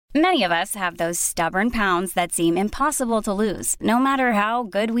Many of us have those stubborn pounds that seem impossible to lose, no matter how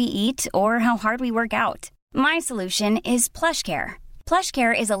good we eat or how hard we work out. My solution is PlushCare.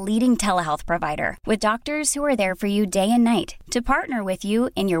 PlushCare is a leading telehealth provider with doctors who are there for you day and night to partner with you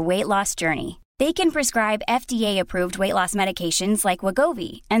in your weight loss journey. They can prescribe FDA-approved weight loss medications like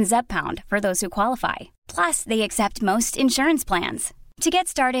Wegovy and Zepbound for those who qualify. Plus, they accept most insurance plans. To get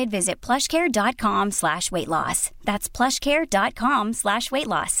started, visit plushcare.com/weightloss. That's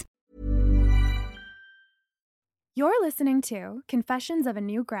plushcare.com/weightloss. You're listening to Confessions of a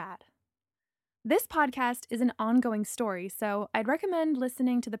New Grad. This podcast is an ongoing story, so I'd recommend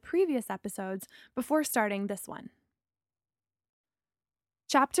listening to the previous episodes before starting this one.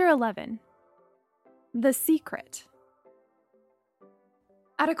 Chapter 11. The Secret.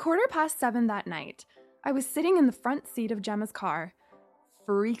 At 7:15 that night, I was sitting in the front seat of Gemma's car,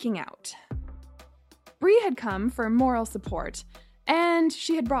 freaking out. Bree had come for moral support, and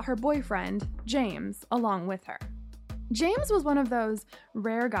she had brought her boyfriend, James, along with her. James was one of those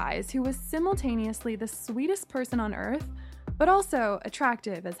rare guys who was simultaneously the sweetest person on earth, but also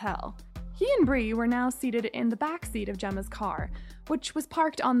attractive as hell. He and Bree were now seated in the back seat of Gemma's car, which was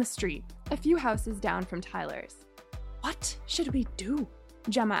parked on the street, a few houses down from Tyler's. "What should we do?"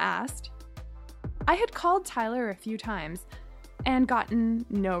 Gemma asked. I had called Tyler a few times and gotten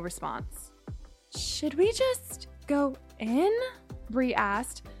no response. "Should we just go in?" Bree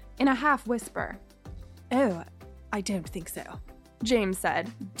asked in a half whisper. "Oh, I don't think so," James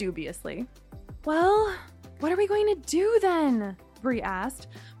said dubiously. "Well, what are we going to do then?" Bree asked.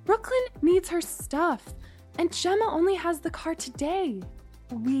 "Brooklyn needs her stuff, and Gemma only has the car today."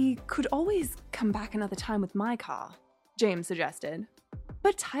 "We could always come back another time with my car," James suggested.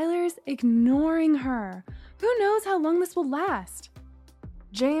 "But Tyler's ignoring her. Who knows how long this will last?"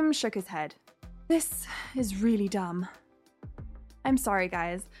 James shook his head. "This is really dumb." "I'm sorry,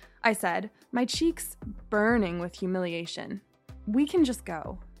 guys," I said, my cheeks burning with humiliation. "We can just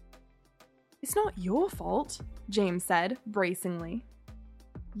go." "It's not your fault," James said, bracingly.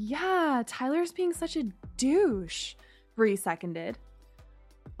 "Yeah, Tyler's being such a douche," Bree seconded.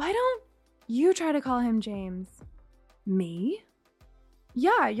 "Why don't you try to call him James?" "Me?"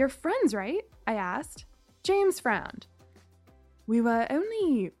 "Yeah, you're friends, right?" I asked. James frowned. "We were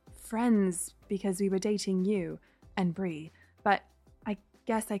only friends because we were dating you and Bree, but I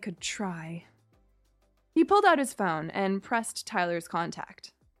guess I could try." He pulled out his phone and pressed Tyler's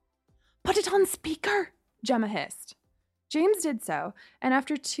contact. "Put it on speaker," Gemma hissed. James did so, and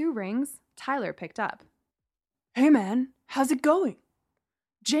after 2 rings, Tyler picked up. "Hey man, how's it going?"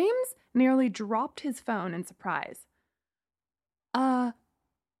 James nearly dropped his phone in surprise.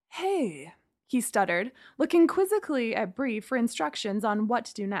 Hey," he stuttered, looking quizzically at Bree for instructions on what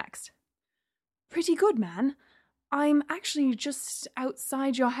to do next. "Pretty good, man. I'm actually just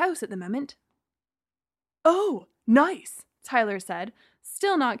outside your house at the moment." "Oh, nice," Tyler said,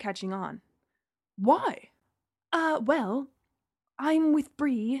 still not catching on. "Why?" Well, I'm with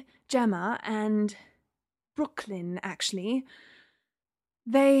Bree, Gemma, and Brooklyn, actually.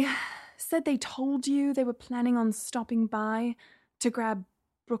 They said they told you they were planning on stopping by to grab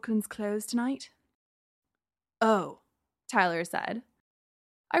Brooklyn's clothes tonight." "Oh," Tyler said.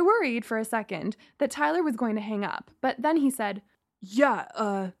 I worried for a second that Tyler was going to hang up, but then he said,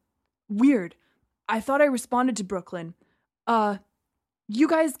 "Yeah, weird. I thought I responded to Brooklyn. You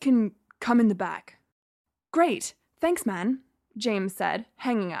guys can come in the back." "Great, thanks, man," James said,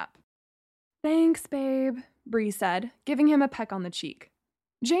 hanging up. "Thanks, babe," Bree said, giving him a peck on the cheek.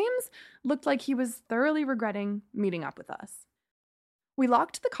 James looked like he was thoroughly regretting meeting up with us. We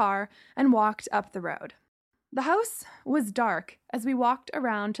locked the car and walked up the road. The house was dark as we walked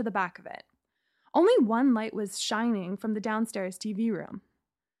around to the back of it. Only one light was shining from the downstairs TV room.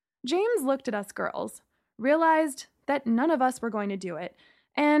 James looked at us girls, realized that none of us were going to do it,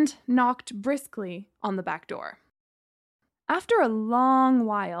 and knocked briskly on the back door. After a long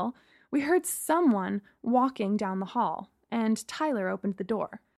while, we heard someone walking down the hall, and Tyler opened the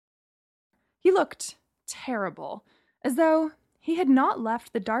door. He looked terrible, as though he had not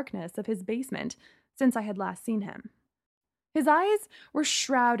left the darkness of his basement since I had last seen him. His eyes were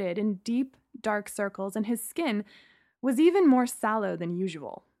shrouded in deep, dark circles, and his skin was even more sallow than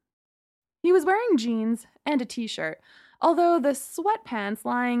usual. He was wearing jeans and a t-shirt, although the sweatpants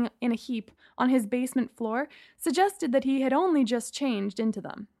lying in a heap on his basement floor suggested that he had only just changed into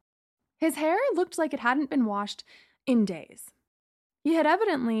them. His hair looked like it hadn't been washed in days. He had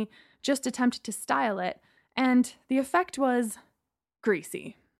evidently just attempted to style it, and the effect was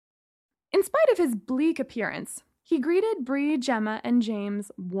greasy. In spite of his bleak appearance, he greeted Bree, Gemma, and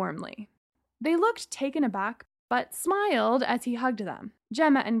James warmly. They looked taken aback, but smiled as he hugged them.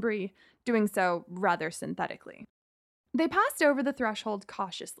 Gemma and Bree doing so rather synthetically. They passed over the threshold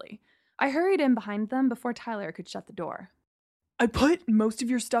cautiously. I hurried in behind them before Tyler could shut the door. I put most of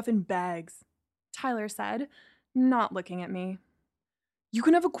your stuff in bags, Tyler said, not looking at me. You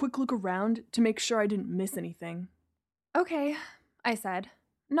can have a quick look around to make sure I didn't miss anything. Okay, I said,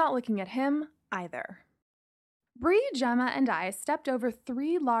 not looking at him either. Bree, Gemma, and I stepped over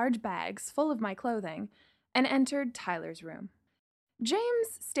 3 large bags full of my clothing and entered Tyler's room. James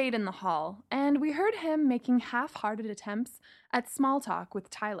stayed in the hall, and we heard him making half-hearted attempts at small talk with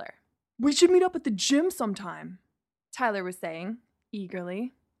Tyler. We should meet up at the gym sometime, Tyler was saying,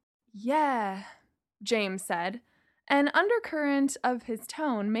 eagerly. Yeah, James said, an undercurrent of his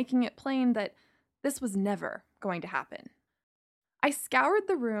tone making it plain that this was never going to happen. I scoured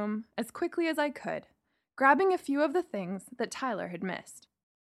the room as quickly as I could, grabbing a few of the things that Tyler had missed.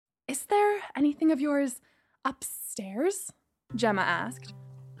 Is there anything of yours upstairs? Gemma asked.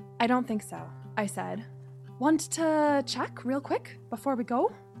 I don't think so, I said. Want to check real quick before we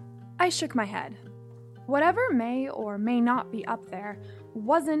go? I shook my head. Whatever may or may not be up there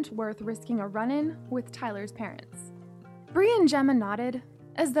wasn't worth risking a run-in with Tyler's parents. Bree and Gemma nodded,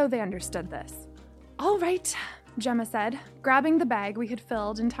 as though they understood this. All right, Gemma said, grabbing the bag we had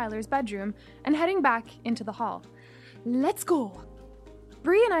filled in Tyler's bedroom and heading back into the hall. Let's go.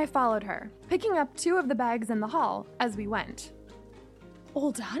 Bree and I followed her, picking up 2 of the bags in the hall as we went.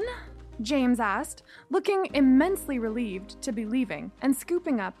 All done? James asked, looking immensely relieved to be leaving and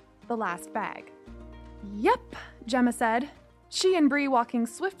scooping up the last bag. Yep, Gemma said, she and Bree walking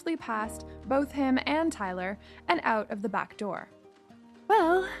swiftly past both him and Tyler and out of the back door.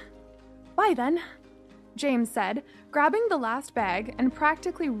 Well, bye then, James said, grabbing the last bag and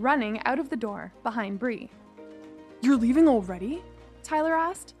practically running out of the door behind Bree. You're leaving already? Tyler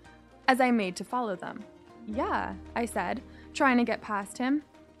asked, as I made to follow them. Yeah, I said, trying to get past him.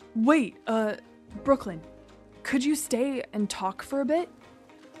 Wait, Brooklyn, could you stay and talk for a bit?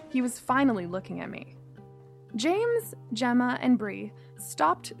 He was finally looking at me. James, Gemma, and Bree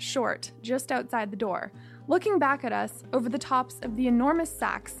stopped short just outside the door, looking back at us over the tops of the enormous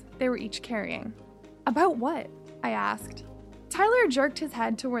sacks they were each carrying. About what? I asked. Tyler jerked his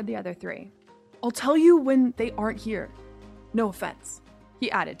head toward the other 3. I'll tell you when they aren't here. No offense, he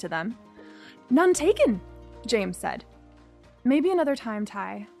added to them. None taken, James said. Maybe another time,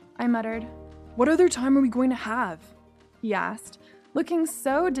 Ty, I muttered. What other time are we going to have? He asked, looking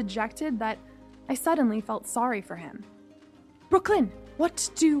so dejected that I suddenly felt sorry for him. Brooklyn, what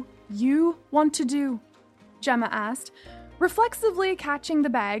do you want to do? Gemma asked, reflexively catching the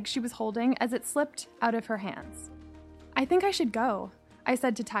bag she was holding as it slipped out of her hands. I think I should go, I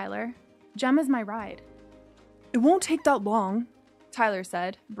said to Tyler. Gemma's my ride. It won't take that long, Tyler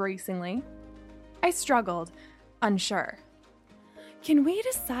said, bracingly. I struggled, unsure. Can we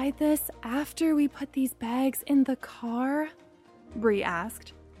decide this after we put these bags in the car? Bree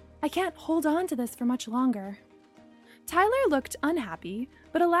asked. I can't hold on to this for much longer. Tyler looked unhappy,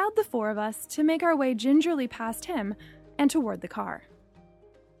 but allowed the 4 of us to make our way gingerly past him and toward the car.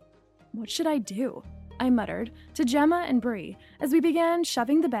 What should I do? I muttered to Gemma and Bree as we began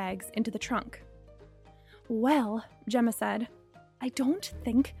shoving the bags into the trunk. Well, Gemma said, I don't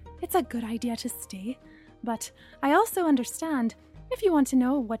think it's a good idea to stay, but I also understand if you want to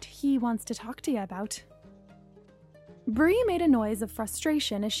know what he wants to talk to you about. Bree made a noise of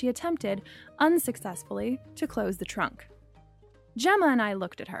frustration as she attempted, unsuccessfully, to close the trunk. Gemma and I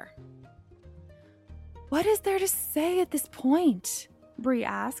looked at her. What is there to say at this point? Bree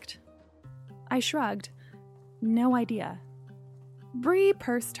asked. I shrugged. No idea. Bree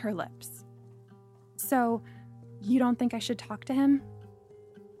pursed her lips. So, you don't think I should talk to him?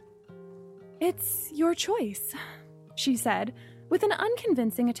 It's your choice, she said, with an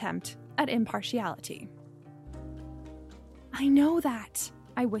unconvincing attempt at impartiality. I know that,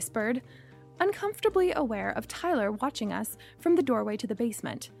 I whispered, uncomfortably aware of Tyler watching us from the doorway to the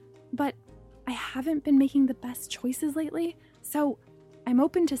basement. But I haven't been making the best choices lately, so I'm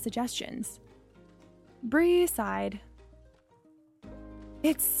open to suggestions. Bree sighed.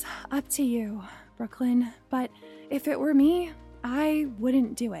 It's up to you, Brooklyn, but if it were me, I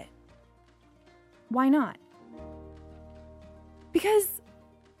wouldn't do it. Why not? Because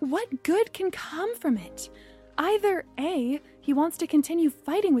what good can come from it? Either A, he wants to continue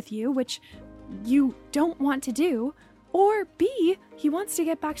fighting with you, which you don't want to do, or B, he wants to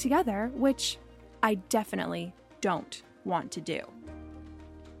get back together, which I definitely don't want to do.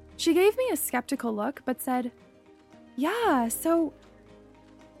 She gave me a skeptical look, but said, Yeah, so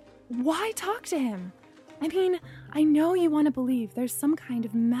why talk to him? I mean, I know you want to believe there's some kind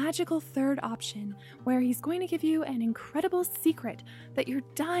of magical third option where he's going to give you an incredible secret that you're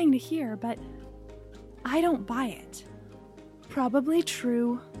dying to hear, but I don't buy it. Probably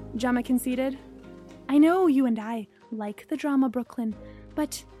true, Gemma conceded. I know you and I like the drama, Brooklyn,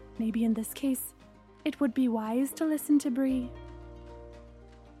 but maybe in this case, it would be wise to listen to Bree.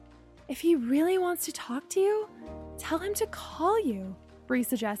 If he really wants to talk to you, tell him to call you, Bree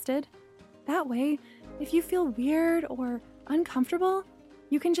suggested. That way, if you feel weird or uncomfortable,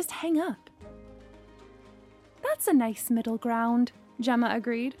 you can just hang up. That's a nice middle ground, Gemma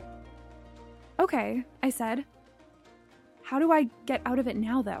agreed. Okay, I said. How do I get out of it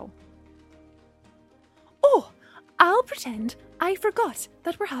now, though? Oh, I'll pretend I forgot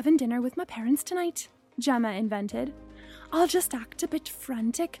that we're having dinner with my parents tonight, Gemma invented. I'll just act a bit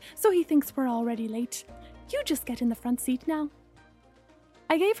frantic so he thinks we're already late. You just get in the front seat now.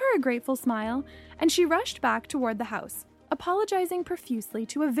 I gave her a grateful smile, and she rushed back toward the house, apologizing profusely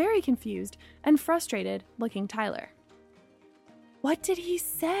to a very confused and frustrated-looking Tyler. What did he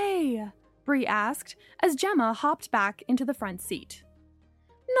say? Bree asked as Gemma hopped back into the front seat.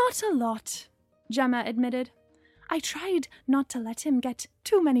 Not a lot, Gemma admitted. I tried not to let him get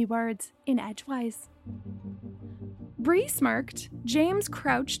too many words in edgewise. Bree smirked, James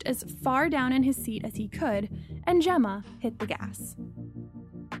crouched as far down in his seat as he could, and Gemma hit the gas.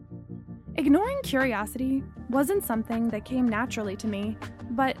 Ignoring curiosity wasn't something that came naturally to me,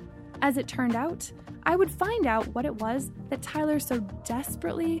 but as it turned out, I would find out what it was that Tyler so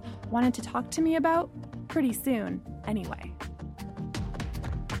desperately wanted to talk to me about pretty soon, anyway.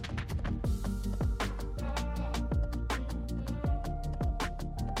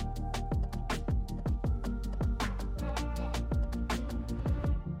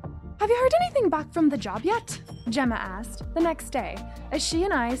 Have you heard anything back from the job yet? Gemma asked the next day as she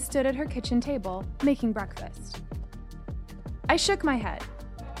and I stood at her kitchen table making breakfast. I shook my head.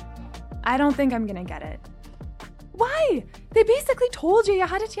 I don't think I'm gonna get it. Why? They basically told you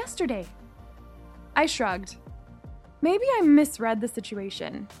had it yesterday. I shrugged. Maybe I misread the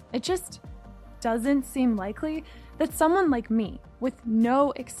situation. It just doesn't seem likely that someone like me, with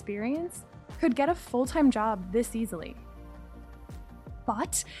no experience, could get a full-time job this easily.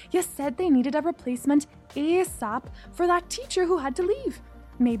 But you said they needed a replacement ASAP for that teacher who had to leave.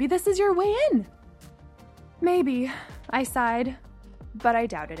 Maybe this is your way in. Maybe, I sighed, but I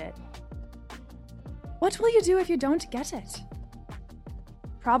doubted it. What will you do if you don't get it?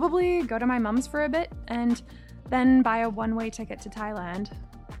 Probably go to my mom's for a bit and then buy a one-way ticket to Thailand.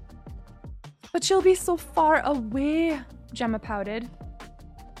 But she'll be so far away, Gemma pouted.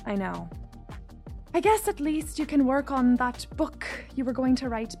 I know. I guess at least you can work on that book you were going to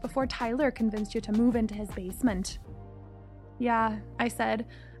write before Tyler convinced you to move into his basement. Yeah, I said,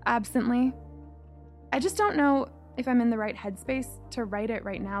 absently. I just don't know if I'm in the right headspace to write it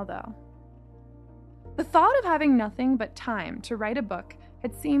right now, though. The thought of having nothing but time to write a book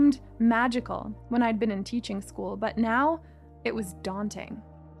had seemed magical when I'd been in teaching school, but now it was daunting.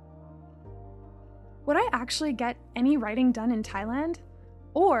 Would I actually get any writing done in Thailand?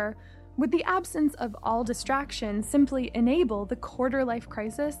 Or would the absence of all distraction simply enable the quarter-life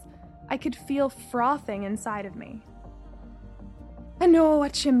crisis I could feel frothing inside of me? I know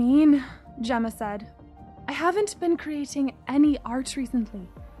what you mean, Gemma said. I haven't been creating any art recently.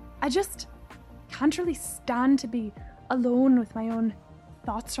 I just can't really stand to be alone with my own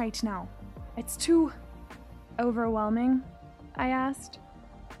thoughts right now. It's too overwhelming, I asked.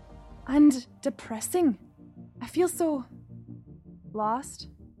 And depressing. I feel so lost.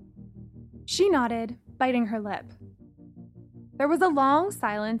 She nodded, biting her lip. There was a long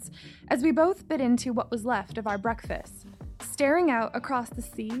silence as we both bit into what was left of our breakfast, staring out across the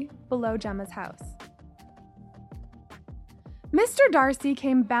sea below Gemma's house. Mr. Darcy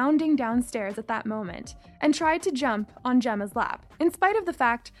came bounding downstairs at that moment and tried to jump on Gemma's lap, in spite of the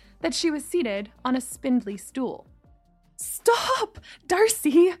fact that she was seated on a spindly stool. "Stop,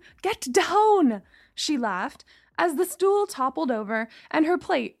 Darcy! Get down!" she laughed as the stool toppled over and her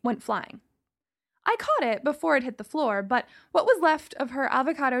plate went flying. I caught it before it hit the floor, but what was left of her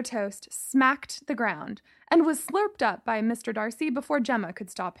avocado toast smacked the ground and was slurped up by Mr. Darcy before Gemma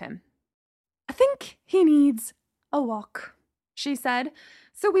could stop him. "I think he needs a walk," she said,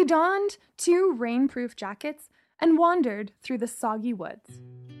 so we donned 2 rainproof jackets and wandered through the soggy woods.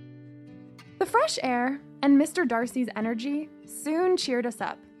 The fresh air and Mr. Darcy's energy soon cheered us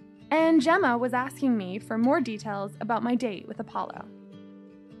up, and Gemma was asking me for more details about my date with Apollo.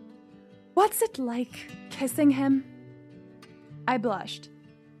 "What's it like kissing him?" I blushed.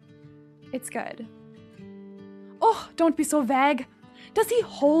 "It's good." "Oh, don't be so vague. Does he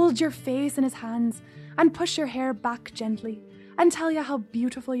hold your face in his hands and push your hair back gently and tell you how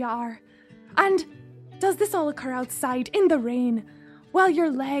beautiful you are. And does this all occur outside in the rain while your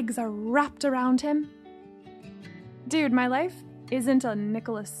legs are wrapped around him? Dude, my life isn't a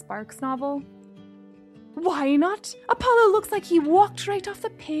Nicholas Sparks novel. Why not? Apollo looks like he walked right off the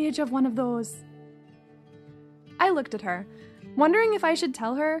page of one of those. I looked at her, wondering if I should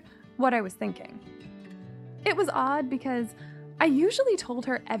tell her what I was thinking. It was odd because I usually told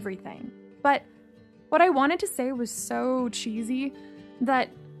her everything, but what I wanted to say was so cheesy that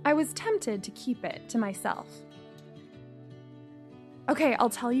I was tempted to keep it to myself. Okay, I'll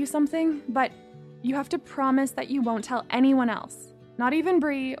tell you something, but you have to promise that you won't tell anyone else, not even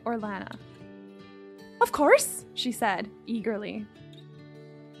Bree or Lana. Of course, she said eagerly.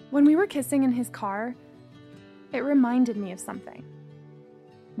 When we were kissing in his car, it reminded me of something.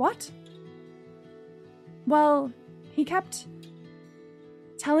 What? Well, he kept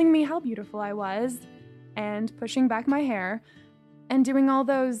telling me how beautiful I was, and pushing back my hair, and doing all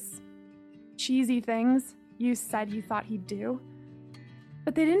those cheesy things you said you thought he'd do.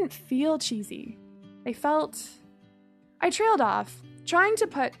 But they didn't feel cheesy. They felt... I trailed off, trying to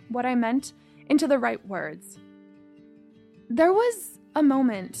put what I meant into the right words. There was a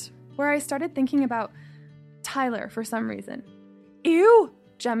moment where I started thinking about Tyler for some reason. Ew,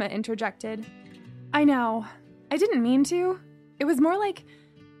 Gemma interjected. I know. I didn't mean to. It was more like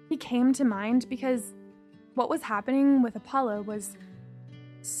he came to mind because what was happening with Apollo was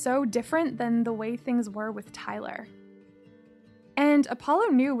so different than the way things were with Tyler. And Apollo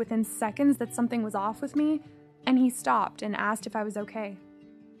knew within seconds that something was off with me, and he stopped and asked if I was okay.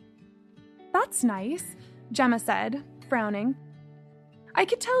 That's nice, Gemma said, frowning. I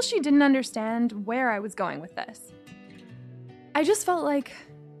could tell she didn't understand where I was going with this. I just felt like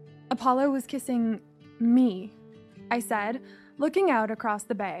Apollo was kissing me, I said, looking out across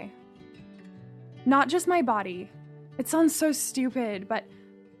the bay. Not just my body. It sounds so stupid, but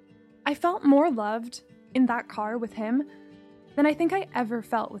I felt more loved in that car with him than I think I ever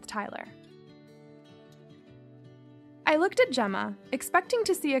felt with Tyler. I looked at Gemma, expecting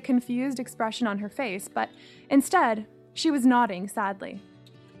to see a confused expression on her face, but instead, she was nodding sadly.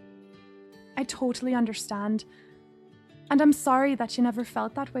 I totally understand. And I'm sorry that you never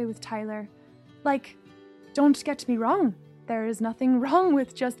felt that way with Tyler. Like, don't get me wrong. There is nothing wrong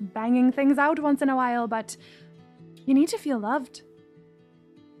with just banging things out once in a while, but you need to feel loved.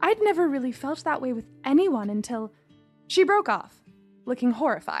 I'd never really felt that way with anyone until... She broke off, looking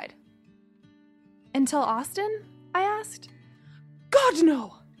horrified. Until Austin? I asked. God,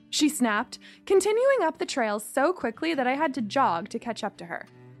 no! She snapped, continuing up the trail so quickly that I had to jog to catch up to her.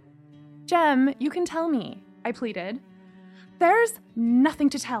 Gem, you can tell me, I pleaded. There's nothing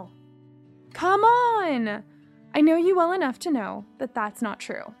to tell. Come on! I know you well enough to know that that's not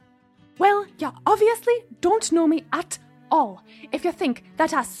true. Well, you obviously don't know me at all if you think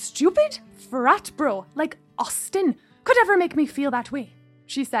that a stupid frat bro like Austin could ever make me feel that way,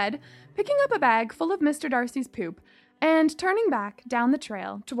 she said, picking up a bag full of Mr. Darcy's poop and turning back down the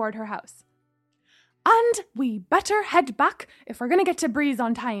trail toward her house. And we better head back if we're going to get to Breeze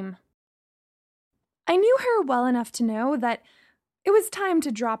on time. I knew her well enough to know that it was time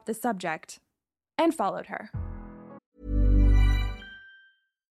to drop the subject, and followed her.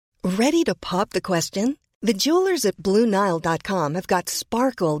 Ready to pop the question? The jewelers at BlueNile.com have got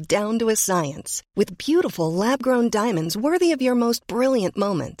sparkle down to a science with beautiful lab-grown diamonds worthy of your most brilliant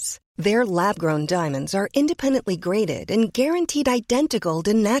moments. Their lab-grown diamonds are independently graded and guaranteed identical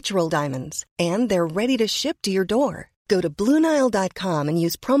to natural diamonds, and they're ready to ship to your door. Go to BlueNile.com and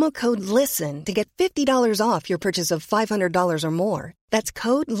use promo code LISTEN to get $50 off your purchase of $500 or more. That's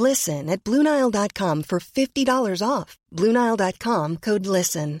code LISTEN at BlueNile.com for $50 off. BlueNile.com, code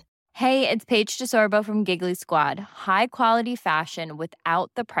LISTEN. Hey, it's Paige DeSorbo from Giggly Squad. High quality fashion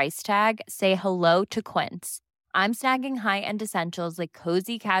without the price tag. Say hello to Quince. I'm snagging high-end essentials like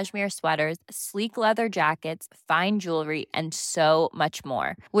cozy cashmere sweaters, sleek leather jackets, fine jewelry, and so much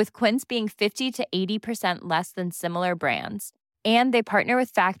more. With Quince being 50 to 80% less than similar brands. And they partner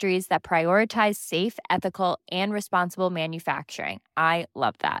with factories that prioritize safe, ethical, and responsible manufacturing. I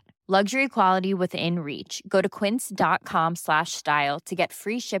love that. Luxury quality within reach. Go to quince.com/style to get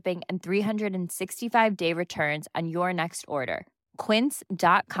free shipping and 365-day returns on your next order.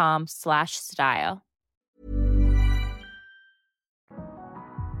 Quince.com/style.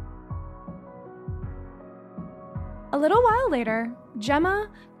 A little while later, Gemma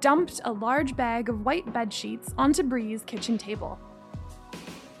dumped a large bag of white bed sheets onto Bree's kitchen table.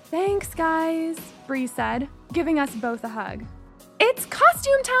 Thanks, guys, Bree said, giving us both a hug. It's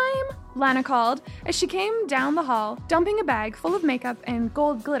costume time, Lana called as she came down the hall, dumping a bag full of makeup and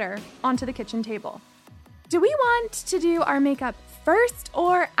gold glitter onto the kitchen table. Do we want to do our makeup first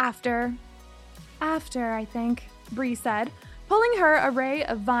or after? After, I think, Bree said, pulling her array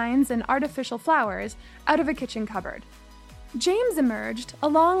of vines and artificial flowers out of a kitchen cupboard. James emerged,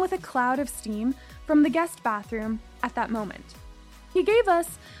 along with a cloud of steam, from the guest bathroom at that moment. He gave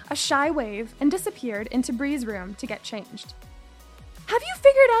us a shy wave and disappeared into Bree's room to get changed. Have you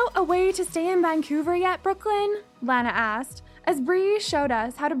figured out a way to stay in Vancouver yet, Brooklyn? Lana asked, as Bree showed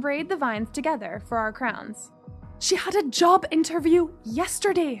us how to braid the vines together for our crowns. She had a job interview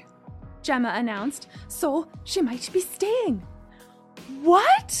yesterday, Gemma announced, so she might be staying.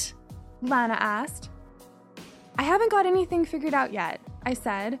 What? Lana asked. I haven't got anything figured out yet, I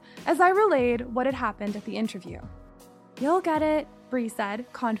said, as I relayed what had happened at the interview. You'll get it, Bree said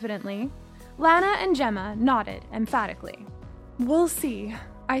confidently. Lana and Gemma nodded emphatically. We'll see,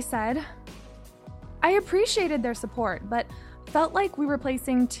 I said. I appreciated their support, but felt like we were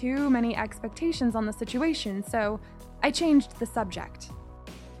placing too many expectations on the situation, so I changed the subject.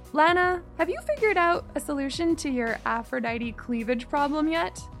 Lana, have you figured out a solution to your Aphrodite cleavage problem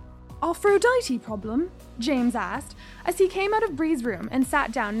yet? Aphrodite problem? James asked as he came out of Bree's room and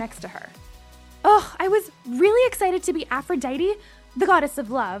sat down next to her. Oh, I was really excited to be Aphrodite, the goddess of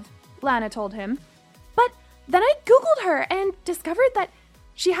love, Lana told him. But then I Googled her and discovered that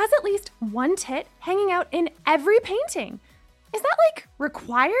she has at least one tit hanging out in every painting. Is that,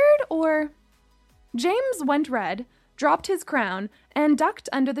 required, or? James went red, dropped his crown, and ducked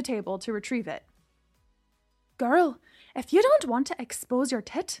under the table to retrieve it. Girl, if you don't want to expose your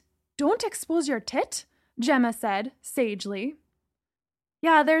tit, don't expose your tit, Gemma said sagely.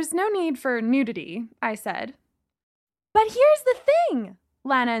 Yeah, there's no need for nudity, I said. But here's the thing,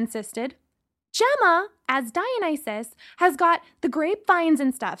 Lana insisted. Gemma, as Dionysus, has got the grapevines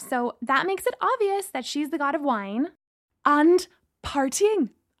and stuff, so that makes it obvious that she's the god of wine. And partying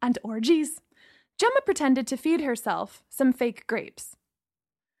and orgies. Gemma pretended to feed herself some fake grapes.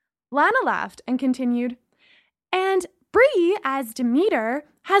 Lana laughed and continued, and Bree, as Demeter,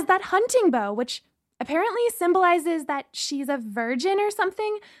 has that hunting bow, which apparently symbolizes that she's a virgin or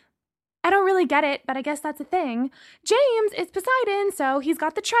something. I don't really get it, but I guess that's a thing. James is Poseidon, so he's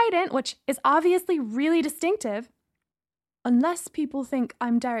got the trident, which is obviously really distinctive. Unless people think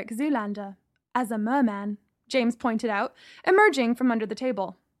I'm Derek Zoolander, as a merman, James pointed out, emerging from under the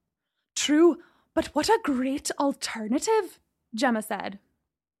table. True, but what a great alternative, Gemma said.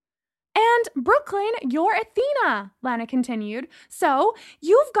 And Brooklyn, you're Athena, Lana continued. So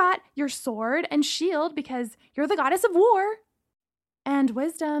you've got your sword and shield because you're the goddess of war. And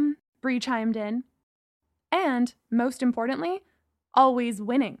wisdom, Bree chimed in. And, most importantly, always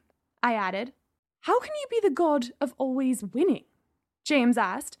winning, I added. How can you be the god of always winning? James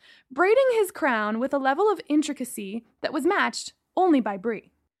asked, braiding his crown with a level of intricacy that was matched only by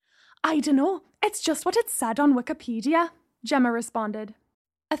Bree. I dunno, it's just what it said on Wikipedia, Gemma responded.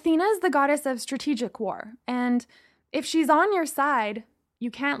 Athena's the goddess of strategic war, and if she's on your side,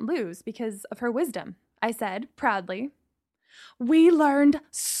 you can't lose because of her wisdom, I said proudly. We learned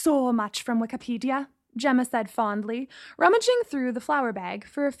so much from Wikipedia, Gemma said fondly, rummaging through the flower bag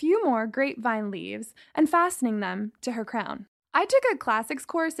for a few more grapevine leaves and fastening them to her crown. I took a classics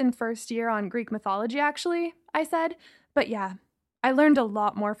course in first year on Greek mythology, actually, I said, but yeah, I learned a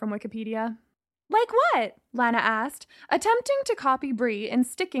lot more from Wikipedia. Like what? Lana asked, attempting to copy Bree and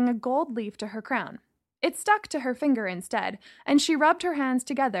sticking a gold leaf to her crown. It stuck to her finger instead, and she rubbed her hands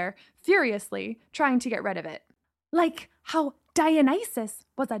together, furiously, trying to get rid of it. Like how Dionysus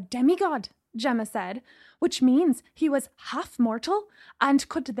was a demigod, Gemma said, which means he was half mortal and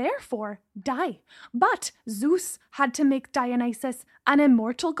could therefore die. But Zeus had to make Dionysus an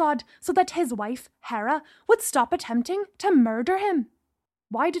immortal god so that his wife, Hera, would stop attempting to murder him.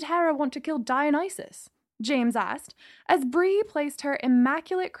 Why did Hera want to kill Dionysus? James asked, as Bree placed her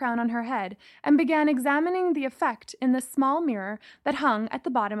immaculate crown on her head and began examining the effect in the small mirror that hung at the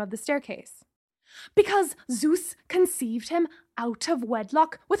bottom of the staircase. Because Zeus conceived him out of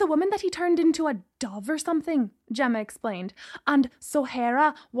wedlock with a woman that he turned into a dove or something, Gemma explained, and so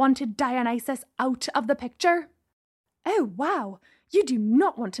Hera wanted Dionysus out of the picture. Oh, wow, you do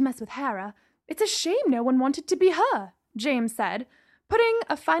not want to mess with Hera. It's a shame no one wanted to be her, James said, putting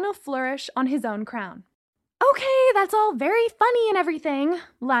a final flourish on his own crown. Okay, that's all very funny and everything,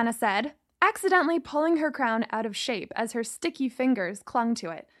 Lana said, accidentally pulling her crown out of shape as her sticky fingers clung to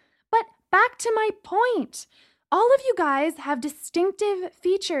it. But back to my point. All of you guys have distinctive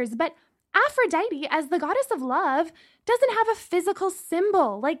features, but Aphrodite, as the goddess of love, doesn't have a physical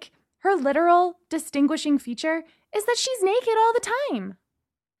symbol. Like, her literal distinguishing feature is that she's naked all the time.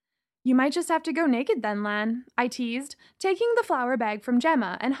 You might just have to go naked then, Lan, I teased, taking the flour bag from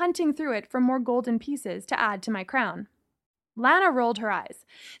Gemma and hunting through it for more golden pieces to add to my crown. Lana rolled her eyes.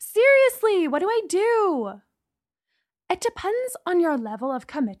 Seriously, what do I do? It depends on your level of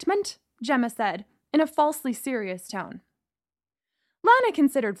commitment, Gemma said, in a falsely serious tone. Lana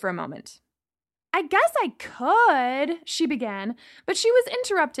considered for a moment. I guess I could, she began, but she was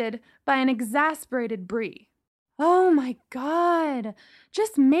interrupted by an exasperated Bree. Oh my God,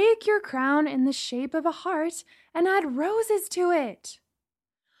 just make your crown in the shape of a heart and add roses to it.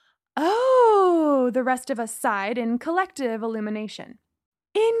 Oh, the rest of us sighed in collective illumination.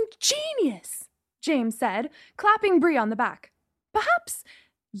 Ingenious, James said, clapping Bree on the back. Perhaps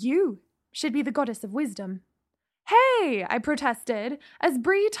you should be the goddess of wisdom. Hey, I protested, as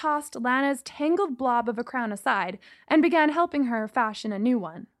Bree tossed Lana's tangled blob of a crown aside and began helping her fashion a new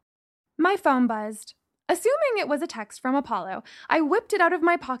one. My phone buzzed. Assuming it was a text from Apollo, I whipped it out of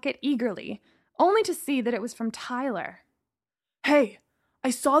my pocket eagerly, only to see that it was from Tyler. Hey,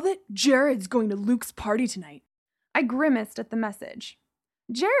 I saw that Jared's going to Luke's party tonight. I grimaced at the message.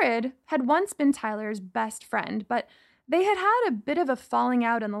 Jared had once been Tyler's best friend, but they had had a bit of a falling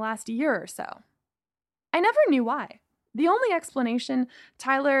out in the last year or so. I never knew why. The only explanation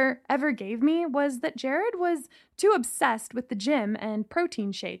Tyler ever gave me was that Jared was too obsessed with the gym and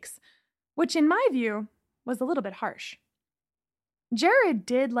protein shakes, which in my view was a little bit harsh. Jared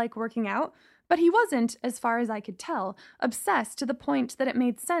did like working out, but he wasn't, as far as I could tell, obsessed to the point that it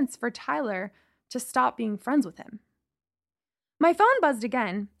made sense for Tyler to stop being friends with him. My phone buzzed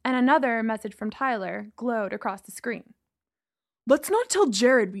again, and another message from Tyler glowed across the screen. Let's not tell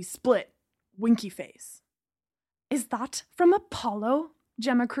Jared we split. Winky face. Is that from Apollo?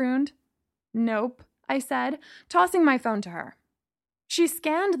 Gemma crooned. Nope, I said, tossing my phone to her. She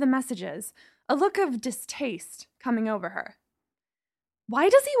scanned the messages, a look of distaste coming over her. Why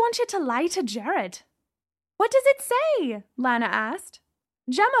does he want you to lie to Jared? What does it say? Lana asked.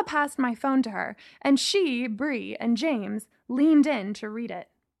 Gemma passed my phone to her, and she, Bree, and James leaned in to read it.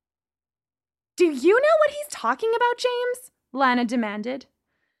 Do you know what he's talking about, James? Lana demanded.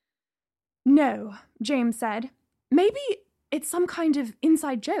 No, James said. Maybe it's some kind of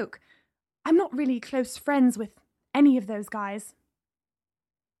inside joke. I'm not really close friends with any of those guys.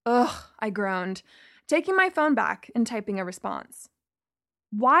 Ugh, I groaned, taking my phone back and typing a response.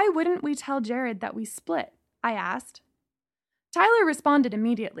 Why wouldn't we tell Jared that we split? I asked. Tyler responded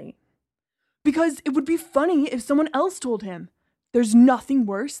immediately. Because it would be funny if someone else told him. There's nothing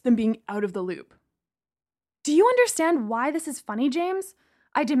worse than being out of the loop. Do you understand why this is funny, James?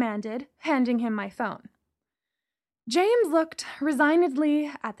 I demanded, handing him my phone. James looked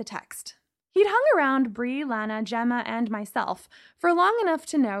resignedly at the text. He'd hung around Bree, Lana, Gemma, and myself for long enough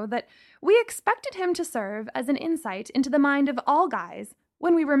to know that we expected him to serve as an insight into the mind of all guys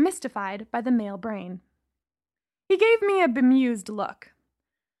when we were mystified by the male brain. He gave me a bemused look.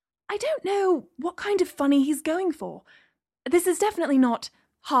 I don't know what kind of funny he's going for. This is definitely not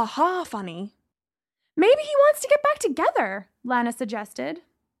ha-ha funny. Maybe he wants to get back together, Lana suggested.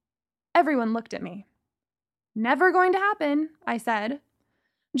 Everyone looked at me. Never going to happen, I said.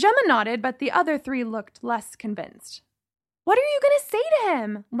 Gemma nodded, but the other three looked less convinced. What are you going to say to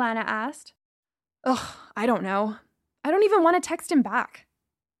him? Lana asked. Ugh, I don't know. I don't even want to text him back.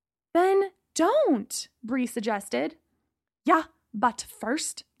 Then don't, Bree suggested. Yeah, but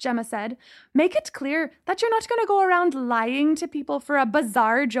first, Gemma said, make it clear that you're not going to go around lying to people for a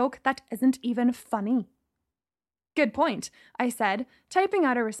bizarre joke that isn't even funny. Good point, I said, typing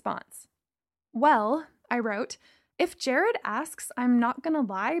out a response. Well, I wrote, if Jared asks, I'm not going to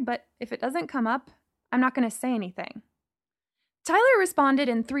lie, but if it doesn't come up, I'm not going to say anything. Tyler responded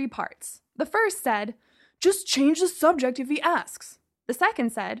in 3 parts. The first said, just change the subject if he asks. The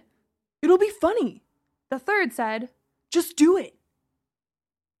second said, it'll be funny. The third said, just do it.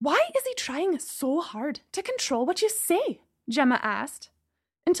 Why is he trying so hard to control what you say? Gemma asked.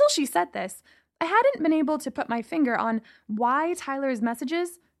 Until she said this, I hadn't been able to put my finger on why Tyler's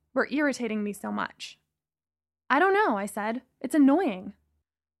messages were irritating me so much. I don't know, I said. It's annoying.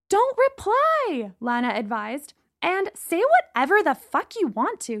 Don't reply, Lana advised, and say whatever the fuck you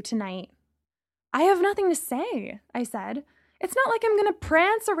want to tonight. I have nothing to say, I said. It's not like I'm going to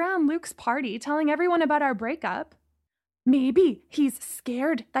prance around Luke's party telling everyone about our breakup. Maybe he's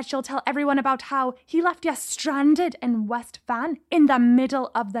scared that she'll tell everyone about how he left you stranded in West Van in the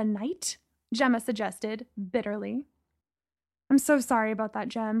middle of the night, Gemma suggested bitterly. I'm so sorry about that,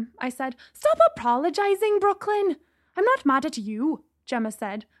 Gem, I said. Stop apologizing, Brooklyn. I'm not mad at you, Gemma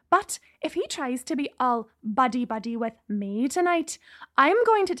said. But if he tries to be all buddy-buddy with me tonight, I'm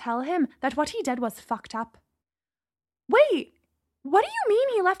going to tell him that what he did was fucked up. Wait, What do you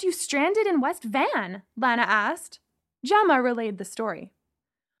mean he left you stranded in West Van? Lana asked. Gemma relayed the story.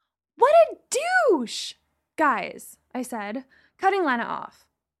 What a douche! Guys, I said, cutting Lana off.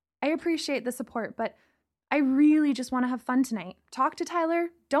 I appreciate the support, but I really just want to have fun tonight. Talk to Tyler,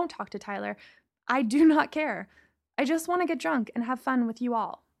 don't talk to Tyler. I do not care. I just want to get drunk and have fun with you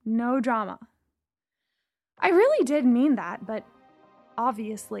all. No drama. I really did mean that, but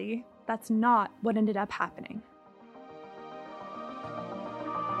obviously that's not what ended up happening.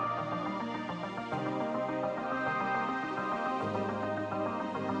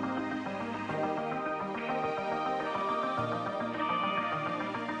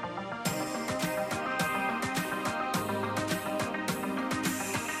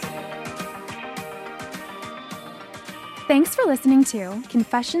 Thanks for listening to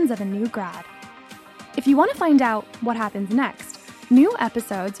Confessions of a New Grad. If you want to find out what happens next, new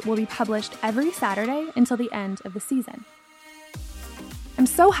episodes will be published every Saturday until the end of the season. I'm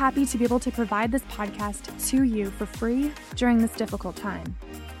so happy to be able to provide this podcast to you for free during this difficult time.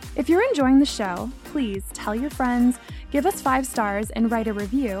 If you're enjoying the show, please tell your friends, give us 5 stars, and write a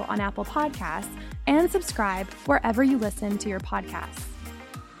review on Apple Podcasts, and subscribe wherever you listen to your podcasts.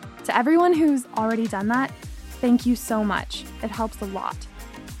 To everyone who's already done that, thank you so much. It helps a lot.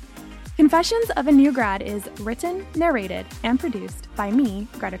 Confessions of a New Grad is written, narrated, and produced by me,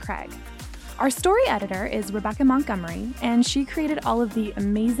 Greta Craig. Our story editor is Rebecca Montgomery, and she created all of the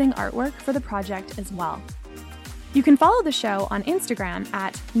amazing artwork for the project as well. You can follow the show on Instagram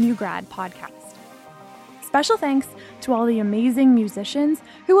at New Grad Podcast. Special thanks to all the amazing musicians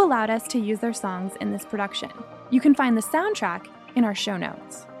who allowed us to use their songs in this production. You can find the soundtrack in our show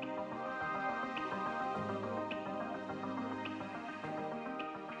notes.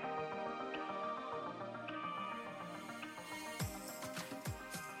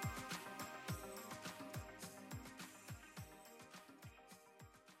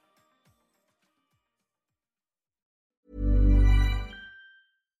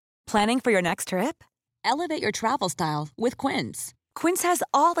 Planning for your next trip? Elevate your travel style with Quince. Quince has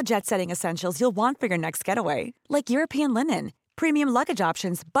all the jet-setting essentials you'll want for your next getaway, like European linen, premium luggage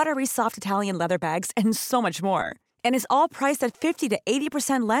options, buttery soft Italian leather bags, and so much more. And is all priced at 50 to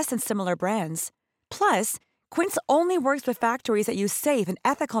 80% less than similar brands. Plus, Quince only works with factories that use safe and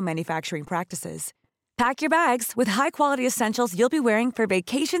ethical manufacturing practices. Pack your bags with high-quality essentials you'll be wearing for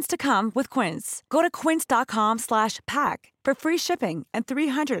vacations to come with Quince. Go to quince.com/pack for free shipping and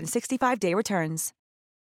 365-day returns.